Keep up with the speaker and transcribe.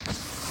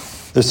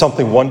There's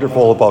something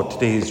wonderful about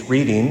today's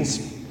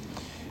readings,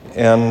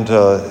 and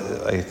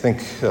I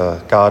think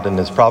God in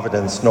His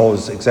providence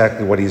knows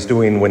exactly what He's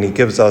doing when He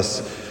gives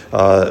us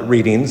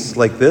readings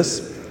like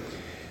this.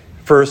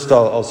 First,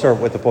 I'll start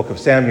with the book of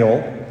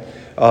Samuel.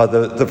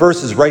 The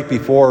verses right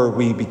before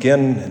we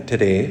begin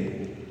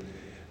today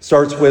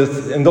starts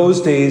with, "In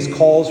those days,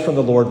 calls from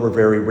the Lord were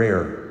very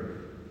rare."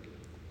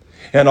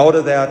 And out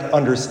of that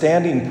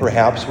understanding,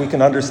 perhaps, we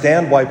can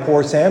understand why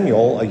poor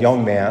Samuel, a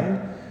young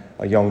man,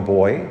 a young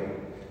boy,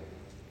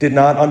 did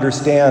not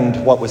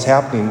understand what was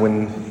happening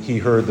when he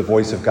heard the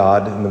voice of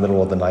God in the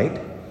middle of the night.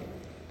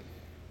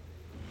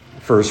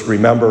 First,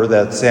 remember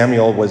that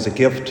Samuel was a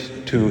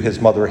gift to his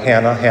mother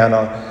Hannah.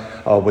 Hannah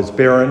was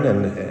barren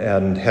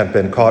and had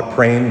been caught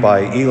praying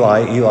by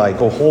Eli. "Eli,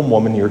 go home,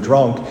 woman, you're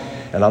drunk."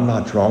 "And I'm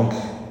not drunk,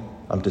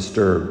 I'm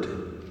disturbed."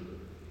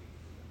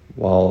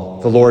 "Well,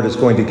 the Lord is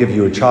going to give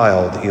you a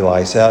child,"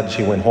 Eli said.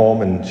 She went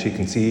home and she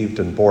conceived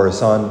and bore a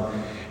son.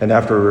 And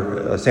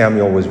after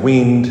Samuel was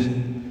weaned,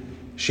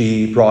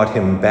 she brought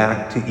him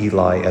back to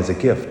Eli as a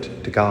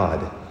gift to God.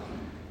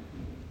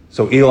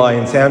 So Eli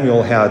and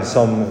Samuel had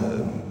some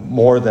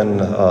more than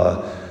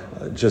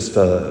just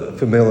a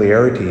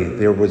familiarity.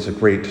 There was a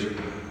great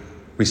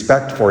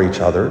respect for each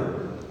other.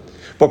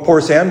 But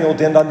poor Samuel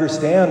didn't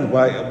understand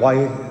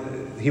why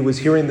he was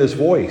hearing this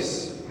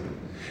voice.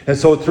 And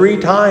so 3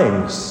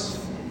 times,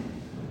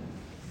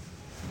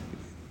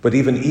 but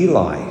even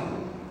Eli,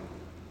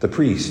 the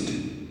priest,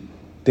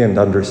 didn't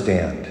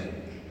understand.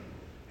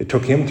 It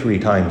took him 3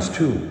 times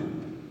too.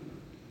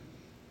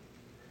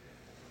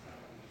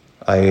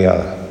 I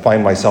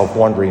find myself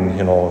wondering,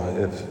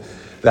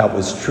 if that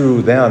was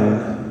true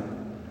then,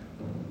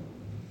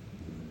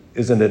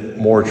 isn't it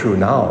more true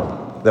now?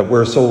 That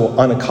we're so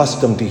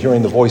unaccustomed to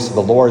hearing the voice of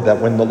the Lord that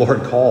when the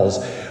Lord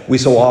calls, we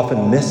so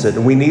often miss it,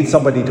 and we need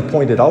somebody to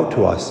point it out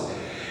to us.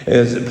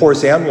 As poor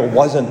Samuel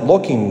wasn't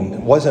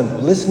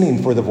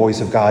listening for the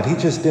voice of God. He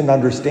just didn't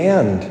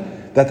understand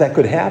that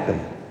could happen.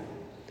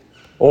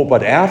 "Oh,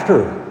 but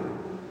after,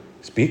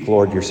 speak,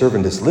 Lord, your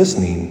servant is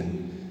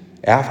listening."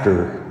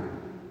 After,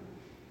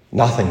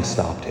 nothing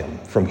stopped him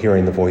from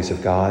hearing the voice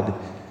of God,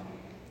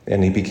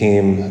 and he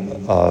became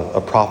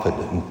a prophet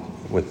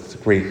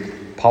with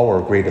great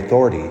power, great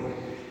authority.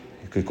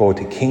 He could go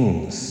to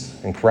kings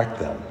and correct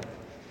them.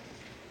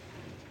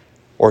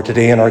 Or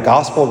today in our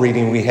gospel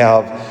reading, we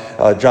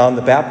have John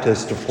the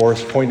Baptist, of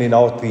course, pointing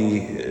out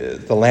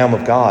the Lamb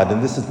of God.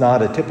 And this is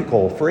not a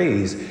typical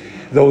phrase.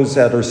 Those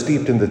that are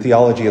steeped in the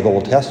theology of the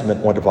Old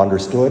Testament would have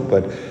understood,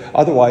 but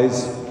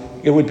otherwise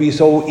it would be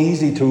so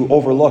easy to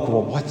overlook.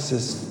 Well, what's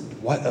this?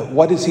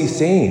 What is he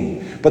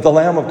saying? But the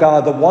Lamb of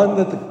God, the one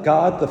that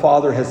God the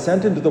Father has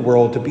sent into the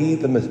world to be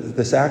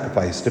the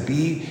sacrifice, to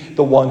be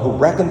the one who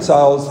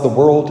reconciles the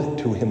world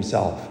to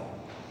himself.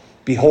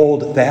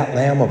 Behold, that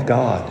Lamb of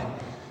God.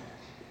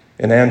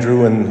 And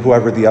Andrew and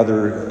whoever the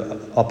other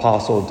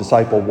apostle,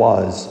 disciple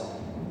was,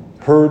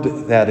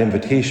 heard that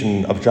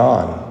invitation of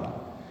John.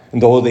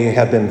 And though they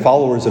had been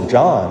followers of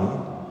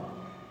John,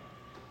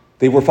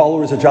 they were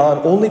followers of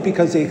John only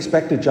because they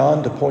expected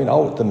John to point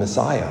out the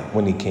Messiah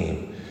when he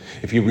came.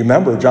 If you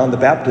remember, John the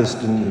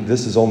Baptist, and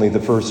this is only the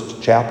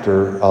first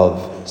chapter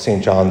of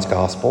St. John's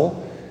Gospel,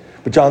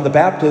 but John the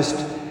Baptist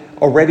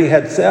already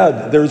had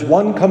said, "There's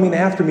one coming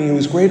after me who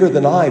is greater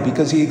than I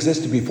because he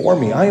existed before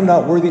me. I am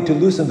not worthy to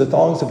loosen the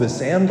thongs of his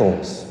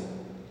sandals.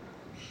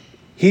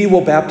 He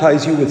will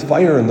baptize you with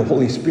fire and the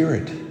Holy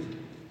Spirit."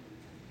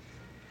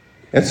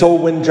 And so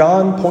when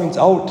John points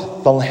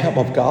out the Lamb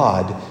of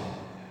God,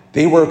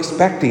 they were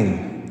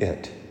expecting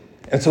it,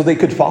 and so they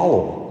could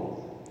follow.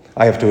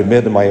 I have to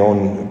admit, in my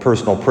own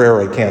personal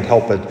prayer, I can't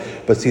help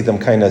but see them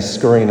kind of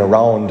scurrying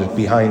around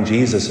behind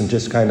Jesus and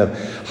just kind of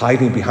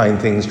hiding behind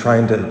things,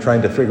 trying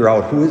to figure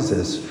out, who is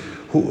this?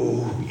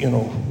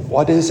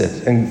 What is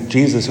it? And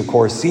Jesus, of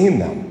course, seeing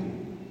them.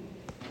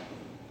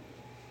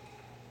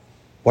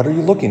 "What are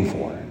you looking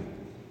for?"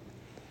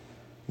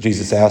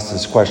 Jesus asked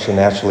this question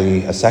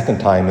actually a second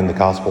time in the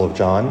Gospel of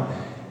John,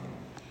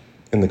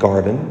 in the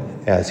garden,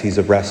 as he's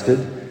arrested.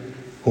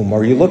 "Whom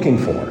are you looking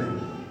for?"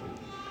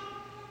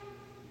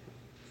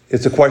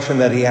 It's a question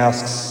that he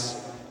asks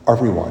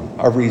everyone,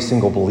 every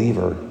single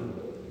believer,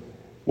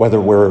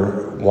 whether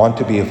we want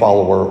to be a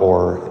follower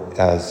or,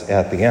 as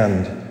at the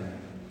end,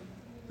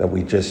 that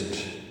we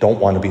just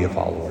don't want to be a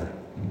follower.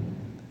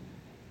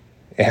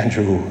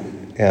 Andrew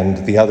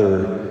and the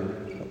other,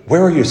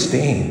 "Where are you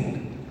staying?"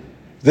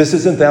 This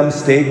isn't them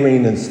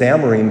staggering and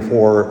stammering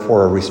for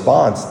a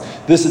response.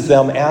 This is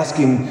them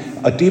asking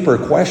a deeper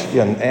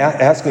question,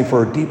 asking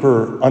for a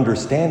deeper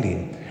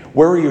understanding.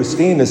 Where are you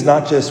staying is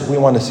not just, we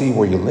want to see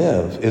where you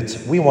live.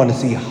 It's, we want to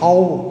see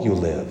how you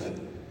live.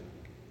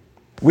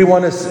 We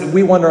want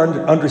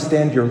to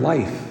understand your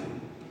life.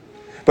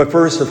 But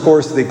first, of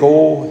course, they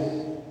go,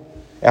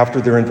 after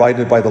they're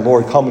invited by the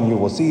Lord, "Come and you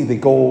will see." They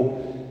go,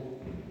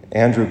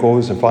 Andrew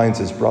goes and finds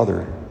his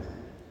brother.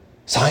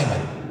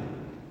 "Simon,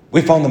 we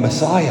found the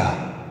Messiah.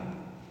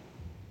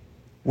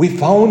 We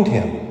found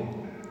him."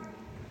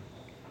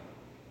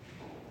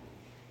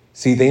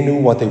 See, they knew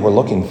what they were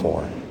looking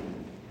for.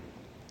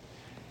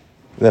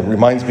 that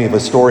reminds me of a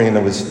story, and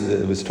it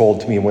was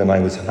told to me when I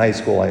was in high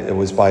school. It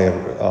was by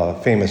a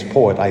famous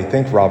poet, I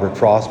think Robert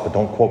Frost, but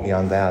don't quote me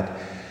on that.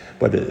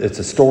 But it's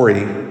a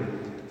story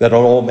that an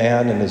old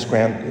man and his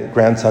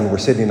grandson were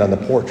sitting on the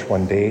porch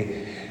one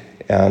day,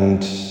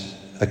 and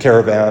a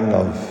caravan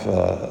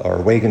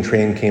or wagon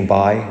train came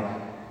by,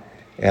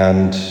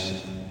 and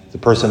the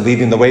person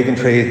leading the wagon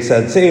train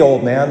said, "Say,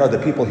 old man, are the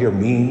people here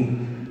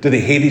mean? Do they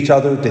hate each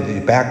other? Do they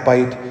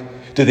backbite?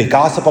 Do they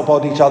gossip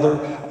about each other?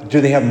 Do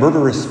they have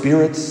murderous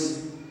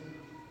spirits?"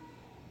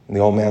 And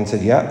the old man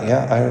said,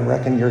 yeah, I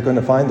reckon you're going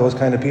to find those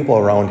kind of people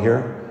around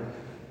here.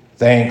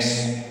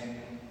 Thanks.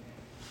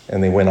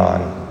 And they went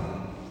on.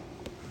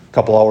 A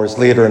couple hours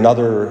later,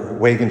 another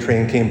wagon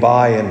train came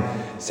by and,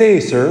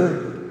 "Say,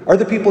 sir, are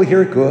the people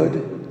here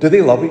good? Do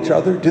they love each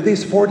other? Do they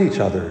support each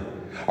other?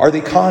 Are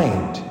they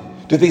kind?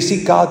 Do they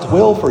seek God's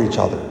will for each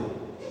other?"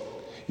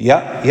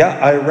 Yeah,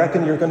 I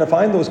reckon you're going to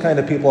find those kind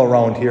of people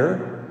around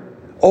here.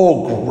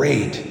 "Oh,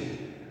 great.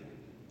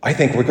 I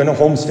think we're going to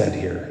homestead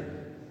here."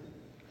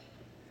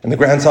 And the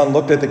grandson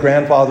looked at the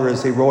grandfather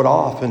as they rode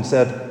off and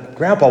said,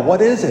 "Grandpa,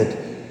 what is it?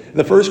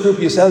 The first group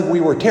you said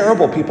we were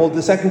terrible people.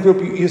 The second group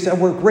you said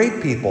we're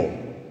great people."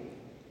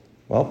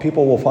 Well,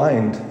 people will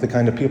find the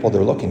kind of people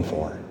they're looking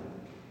for.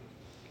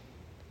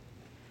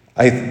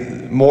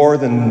 More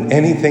than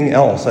anything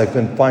else, I've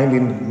been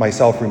finding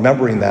myself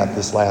remembering that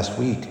this last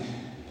week.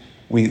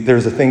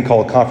 There's a thing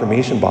called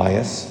confirmation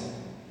bias.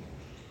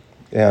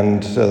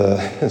 And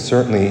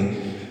certainly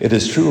it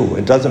is true.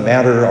 It doesn't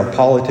matter our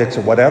politics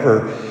or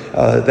whatever.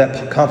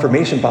 That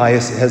confirmation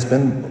bias has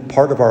been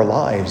part of our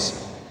lives.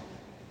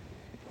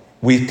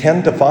 We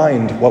tend to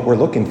find what we're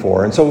looking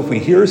for. And so if we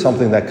hear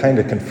something that kind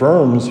of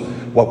confirms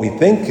what we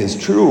think is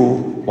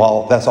true,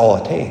 well, that's all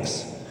it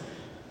takes.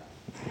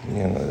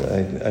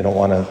 I don't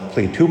want to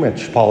play too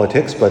much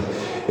politics, but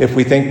if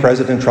we think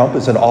President Trump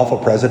is an awful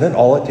president,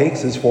 all it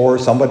takes is for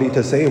somebody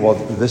to say, "Well,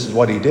 this is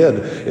what he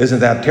did. Isn't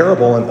that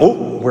terrible?"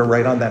 And we're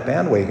right on that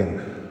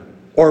bandwagon.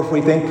 Or if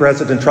we think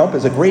President Trump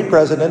is a great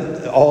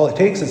president, all it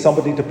takes is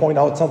somebody to point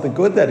out something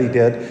good that he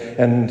did,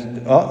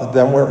 and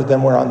then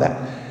we're on that.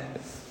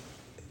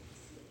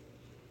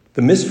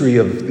 The mystery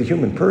of the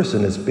human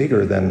person is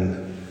bigger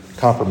than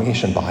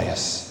confirmation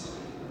bias.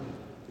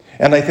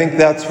 And I think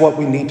that's what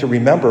we need to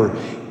remember.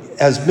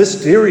 As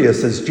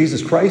mysterious as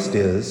Jesus Christ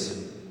is,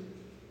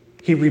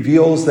 he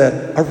reveals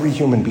that every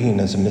human being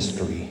is a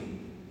mystery.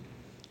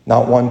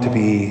 Not one to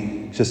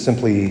be just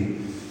simply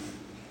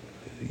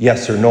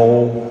yes or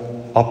no,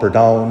 up or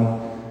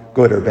down,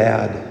 good or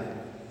bad,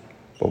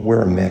 but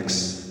we're a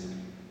mix.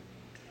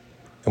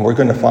 And we're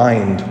going to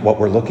find what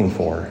we're looking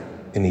for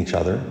in each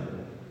other.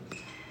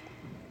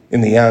 In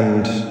the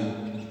end,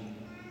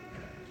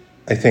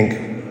 I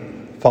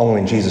think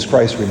following Jesus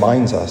Christ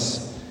reminds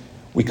us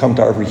we come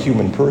to every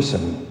human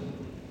person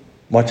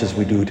much as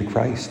we do to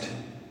Christ,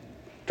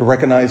 to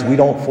recognize we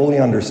don't fully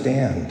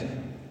understand.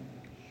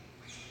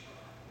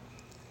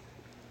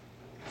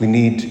 We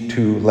need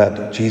to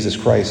let Jesus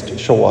Christ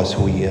show us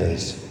who he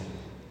is.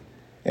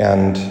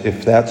 And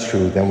if that's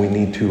true, then we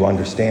need to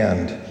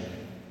understand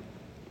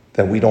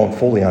that we don't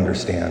fully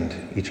understand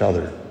each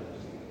other.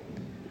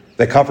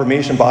 That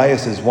confirmation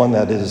bias is one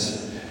that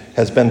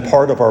has been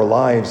part of our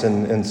lives,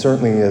 and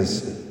certainly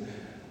as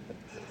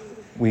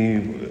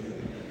we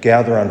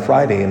gather on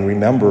Friday and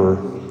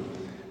remember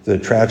the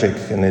tragic,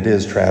 and it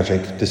is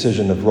tragic,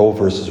 decision of Roe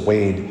versus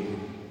Wade.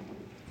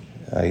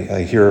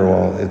 I hear,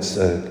 well, it's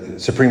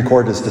Supreme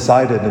Court has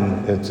decided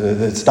and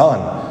it's done.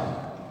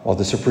 Well,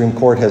 the Supreme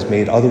Court has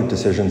made other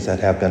decisions that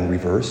have been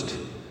reversed,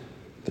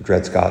 the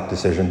Dred Scott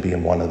decision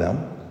being one of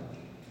them.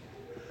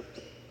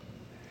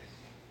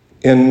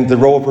 In the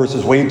Roe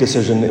versus Wade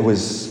decision, it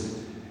was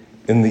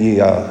in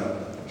the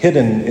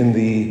hidden in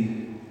the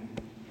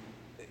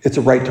it's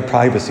a right to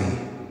privacy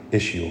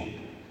issue,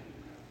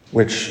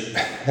 which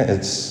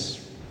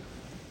it's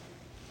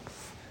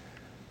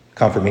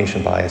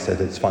confirmation bias at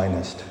its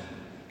finest.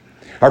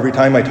 Every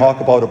time I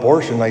talk about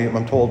abortion,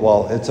 I'm told,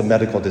 well, it's a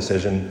medical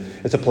decision,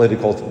 it's a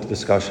political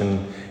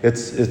discussion,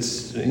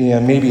 it's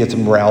maybe it's a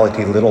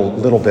morality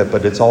little bit,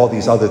 but it's all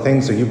these other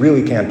things, so you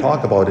really can't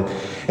talk about it.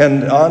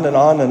 And on and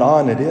on and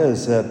on it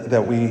is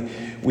that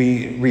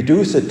we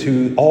reduce it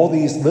to all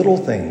these little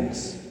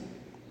things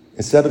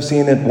instead of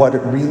seeing it what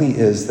it really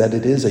is, that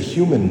it is a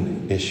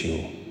human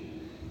issue.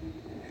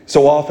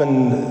 So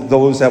often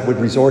those that would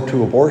resort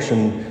to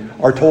abortion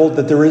are told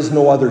that there is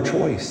no other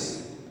choice.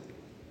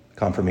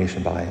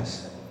 Confirmation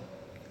bias.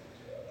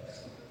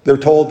 They're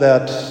told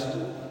that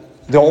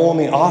the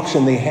only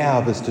option they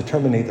have is to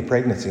terminate the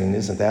pregnancy, and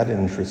isn't that an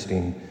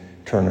interesting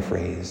turn of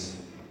phrase?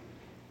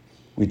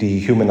 We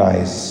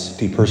dehumanize,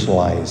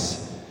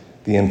 depersonalize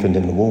the infant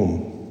in the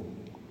womb.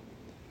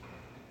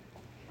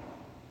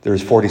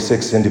 There's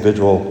 46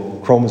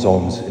 individual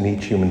chromosomes in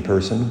each human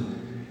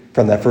person.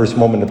 From that first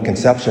moment of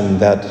conception,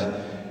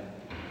 that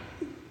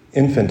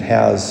infant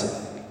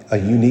has a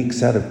unique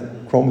set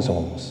of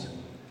chromosomes.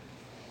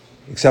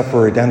 Except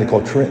for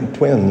identical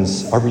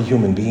twins, every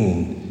human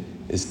being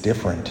is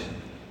different.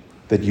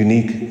 That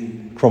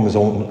unique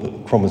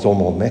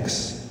chromosomal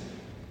mix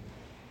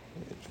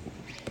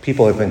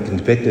People have been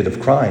convicted of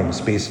crimes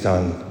based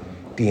on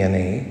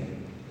DNA.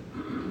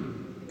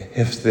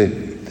 If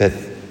that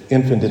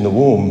infant in the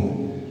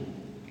womb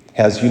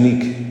has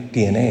unique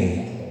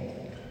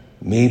DNA,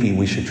 maybe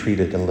we should treat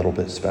it a little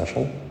bit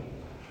special.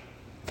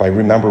 If I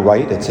remember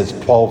right, it says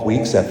 12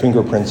 weeks that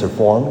fingerprints are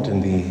formed in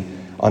the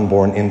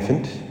unborn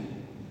infant.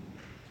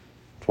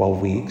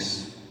 12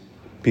 weeks.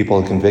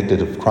 People are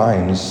convicted of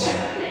crimes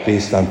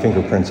based on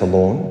fingerprints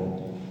alone.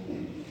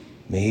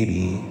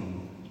 Maybe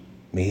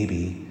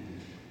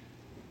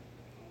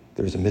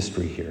there's a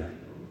mystery here.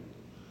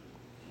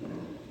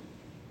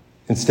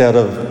 Instead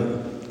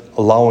of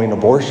allowing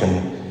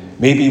abortion,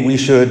 maybe we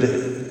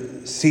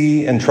should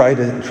see and try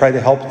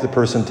to help the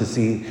person to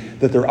see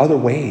that there are other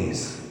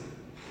ways.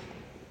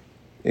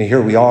 And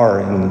here we are,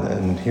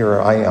 and here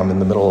I am in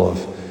the middle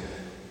of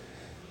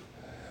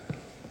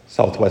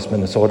Southwest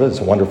Minnesota. It's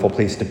a wonderful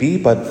place to be,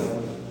 but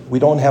we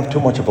don't have too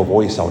much of a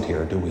voice out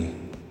here, do we?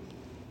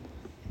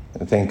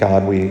 And thank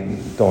God we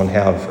don't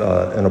have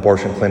an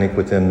abortion clinic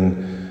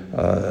within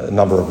a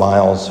number of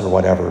miles or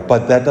whatever.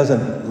 But that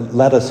doesn't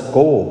let us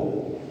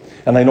go.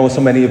 And I know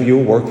so many of you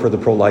work for the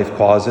pro-life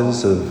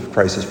causes of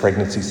crisis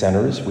pregnancy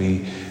centers.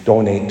 We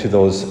donate to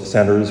those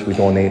centers. We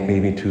donate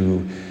maybe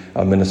to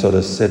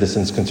Minnesota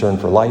Citizens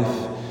Concerned for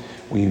Life.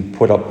 We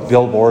put up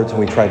billboards and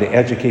we try to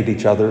educate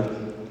each other.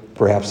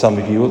 Perhaps some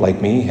of you,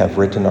 like me, have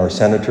written our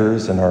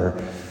senators and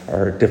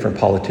our different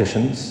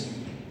politicians.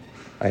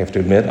 I have to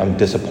admit, I'm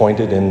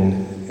disappointed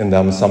in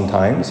them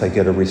sometimes. I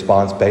get a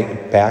response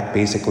back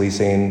basically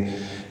saying,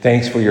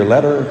 thanks for your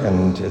letter,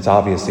 and it's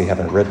obvious they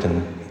haven't read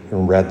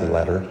the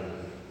letter.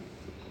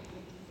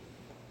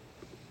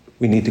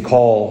 We need to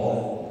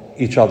call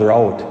each other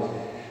out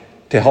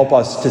to help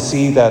us to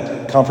see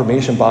that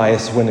confirmation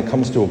bias when it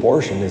comes to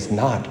abortion is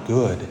not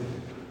good.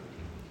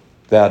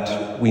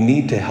 That we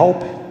need to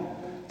help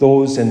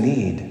those in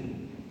need.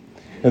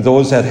 And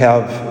those that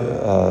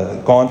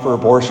have gone for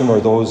abortion, or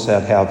those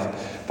that have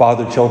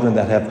fathered children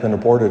that have been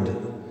aborted,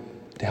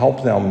 to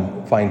help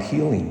them find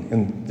healing.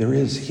 And there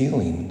is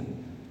healing.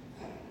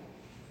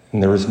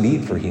 And there is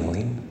need for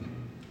healing.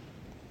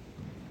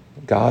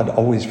 God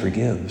always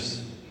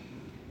forgives.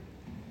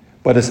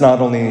 But it's not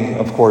only,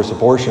 of course,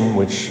 abortion,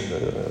 which,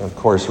 of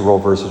course, the Roe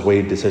versus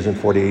Wade decision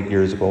 48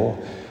 years ago.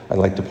 I'd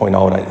like to point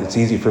out, it's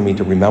easy for me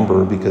to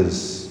remember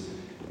because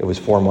it was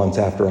 4 months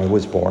after I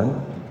was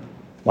born.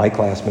 My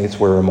classmates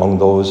were among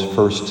those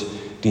first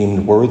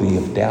deemed worthy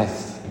of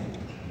death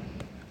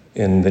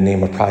in the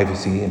name of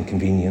privacy and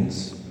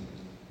convenience.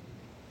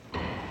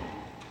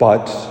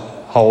 But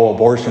how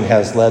abortion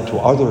has led to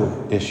other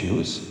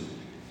issues,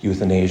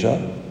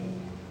 euthanasia.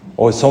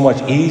 Oh, it's so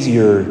much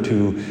easier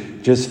to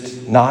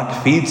just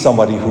not feed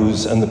somebody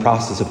who's in the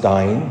process of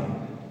dying,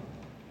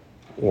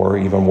 or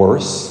even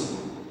worse,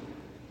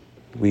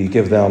 we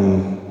give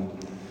them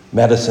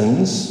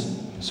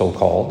medicines,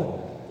 so-called,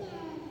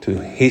 to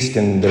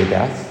hasten their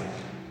death.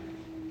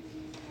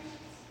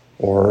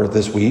 Or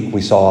this week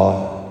we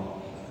saw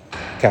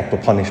capital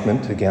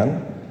punishment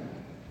again.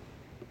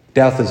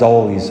 Death is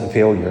always a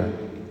failure.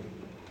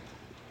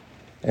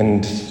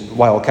 And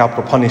while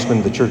capital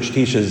punishment, the church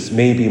teaches,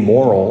 may be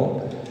moral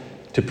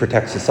to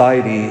protect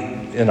society,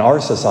 in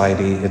our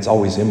society, it's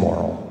always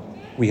immoral.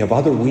 We have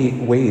other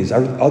ways,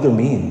 other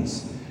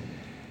means.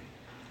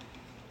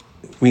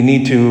 We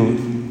need to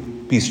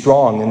be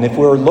strong. And if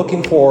we're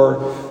looking for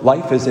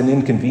life as an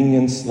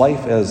inconvenience,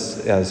 life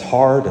as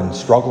hard and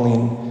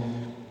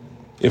struggling,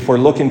 if we're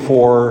looking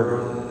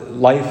for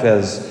life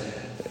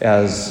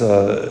as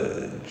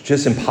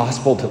just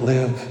impossible to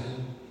live,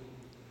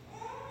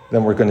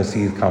 then we're going to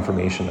see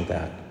confirmation of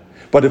that.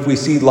 But if we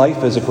see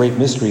life as a great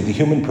mystery, the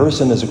human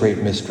person is a great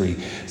mystery,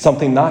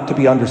 something not to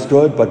be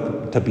understood,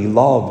 but to be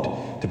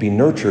loved, to be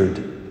nurtured,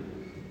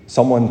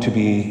 someone to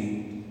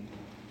be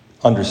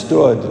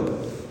understood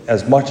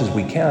as much as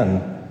we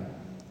can,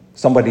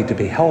 somebody to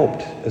be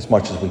helped as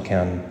much as we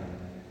can,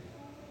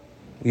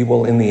 we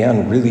will in the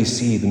end really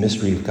see the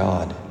mystery of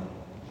God.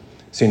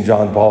 St.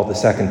 John Paul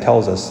II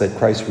tells us that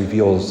Christ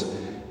reveals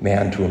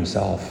man to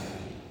himself.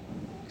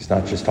 He's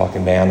not just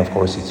talking man, of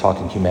course, he's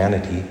talking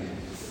humanity.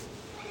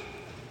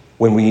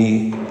 When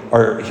we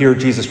hear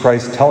Jesus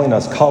Christ telling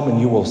us, come and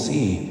you will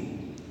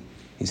see,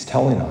 he's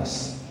telling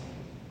us,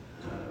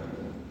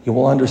 you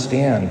will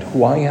understand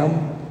who I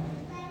am,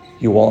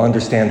 you will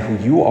understand who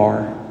you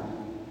are,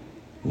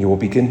 you will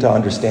begin to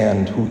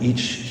understand who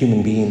each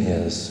human being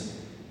is,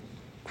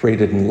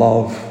 created in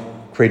love,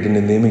 created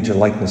in the image and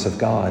likeness of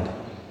God,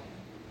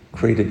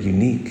 created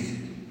unique,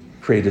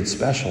 created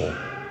special,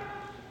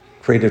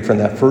 created from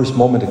that first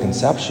moment of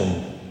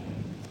conception.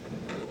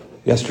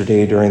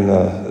 Yesterday during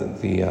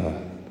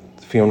the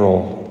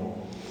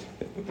funeral,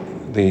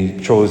 they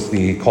chose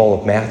the call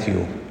of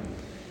Matthew.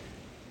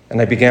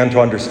 And I began to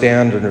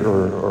understand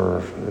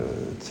or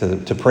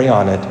to pray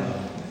on it,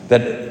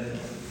 that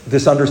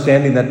this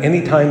understanding that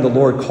anytime the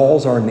Lord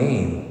calls our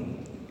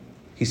name,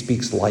 he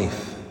speaks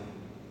life.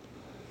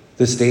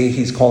 This day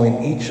he's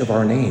calling each of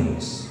our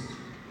names,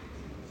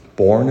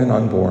 born and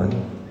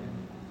unborn,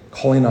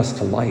 calling us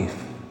to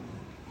life.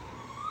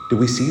 Do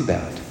we see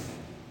that?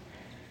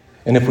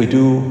 And if we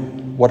do,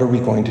 what are we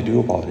going to do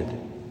about it?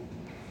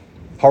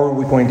 How are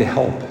we going to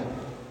help?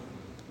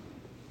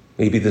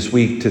 Maybe this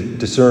week to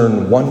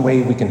discern one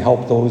way we can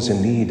help those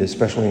in need,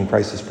 especially in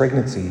crisis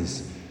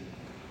pregnancies.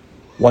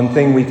 One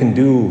thing we can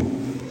do,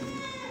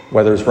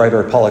 whether it's write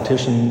our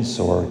politicians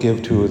or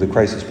give to the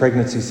crisis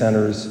pregnancy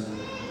centers,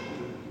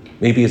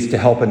 maybe it's to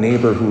help a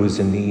neighbor who is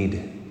in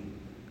need,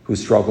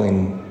 who's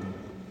struggling,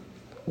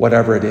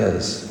 whatever it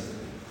is,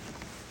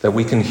 that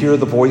we can hear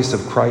the voice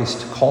of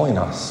Christ calling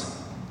us,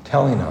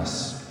 telling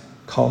us,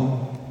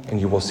 come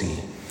and you will see.